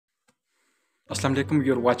Assalamu alaikum,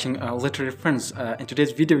 you're watching Literary Friends. In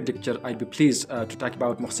today's video lecture, I'll be pleased to talk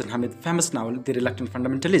about Mohsin Hamid's famous novel, The Reluctant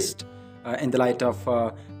Fundamentalist, in the light of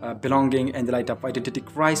belonging, in the light of identity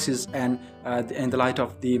crisis, and in the light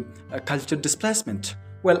of the cultural displacement.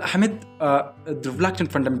 Well, Hamid, The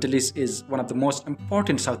Reluctant Fundamentalist is one of the most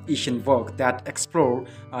important South Asian work that explore,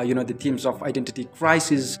 the themes of identity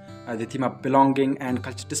crisis, the theme of belonging and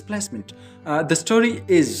cultural displacement. The story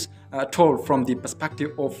is told from the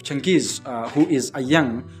perspective of Changez, who is a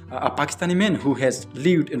young Pakistani man who has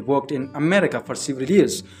lived and worked in America for several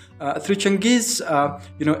years. Through Changez's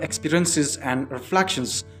experiences and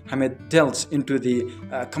reflections, Hamid delves into the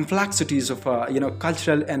complexities of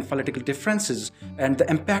cultural and political differences and the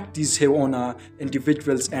impact these have on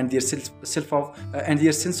individuals and their sense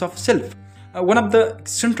of self. One of the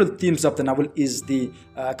central themes of the novel is the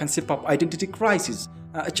concept of identity crisis.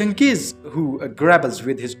 Changez, who grapples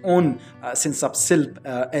with his own sense of self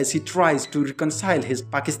as he tries to reconcile his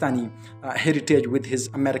Pakistani heritage with his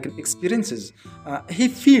American experiences, he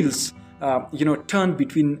feels torn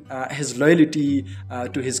between his loyalty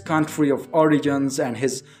to his country of origins and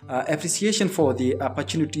his appreciation for the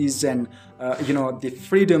opportunities and the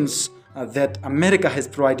freedoms that America has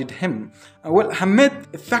provided him. Well, Hamid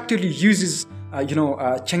effectively uses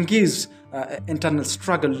Changez's internal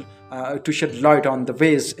struggle to shed light on the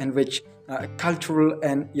ways in which cultural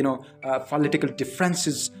and political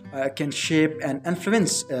differences can shape and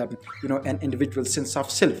influence an individual's sense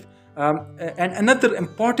of self. And another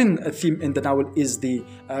important theme in the novel is the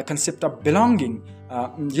concept of belonging.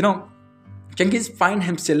 Changez finds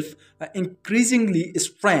himself increasingly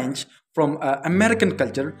estranged from American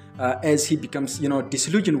culture as he becomes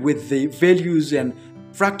disillusioned with the values and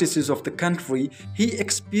practices of the country. He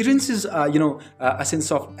experiences a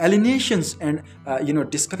sense of alienations and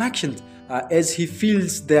disconnection as he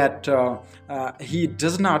feels that he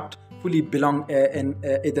does not fully belong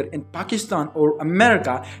either in Pakistan or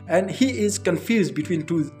America, and he is confused between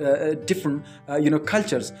two different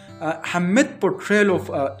cultures. Hamid's portrayal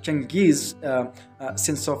of Changez's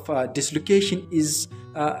sense of dislocation is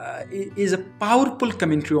a powerful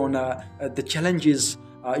commentary on the challenges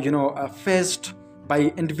faced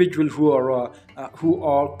by individuals who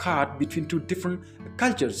are caught between two different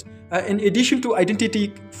cultures. In addition to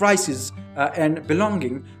identity crisis and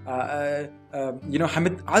belonging,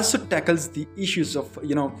 Hamid also tackles the issues of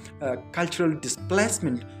cultural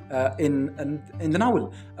displacement in the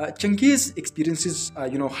novel. Changez's experiences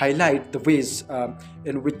highlight the ways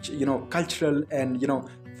in which cultural and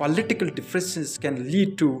political differences can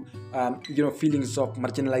lead to feelings of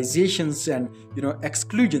marginalizations and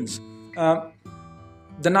exclusions.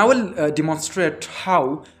 The novel demonstrates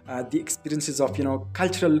how the experiences of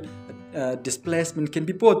cultural displacement can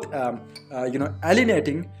be both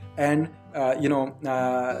alienating and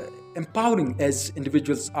empowering, as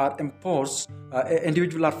individuals are forced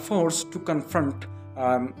to confront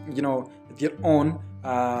their own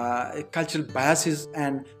cultural biases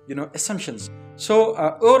and assumptions. So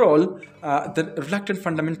overall, the Reluctant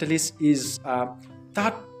Fundamentalist is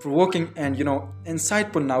thought-provoking and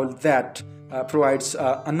insightful novel that provides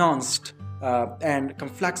nuanced and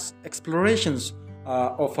complex explorations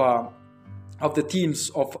of the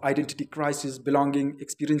themes of identity crisis, belonging,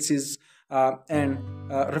 experiences, and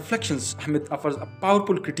reflections. Hamid offers a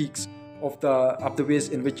powerful critiques of the ways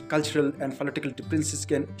in which cultural and political differences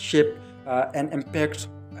can shape and impact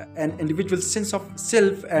an individual's sense of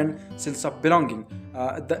self and sense of belonging.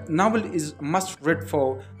 The novel is a must-read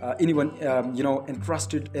for anyone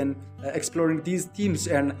interested in exploring these themes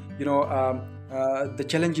and the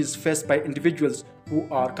challenges faced by individuals who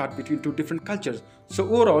are caught between two different cultures. So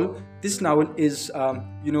overall, this novel is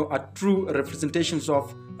a true representation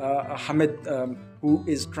of Hamid, who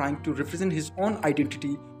is trying to represent his own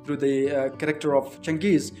identity through the character of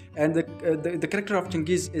Changez, and the character of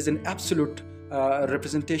Changez is an absolute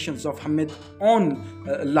representations of Hamid's own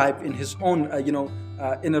life in his own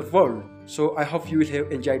inner world. So I hope you will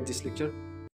have enjoyed this lecture.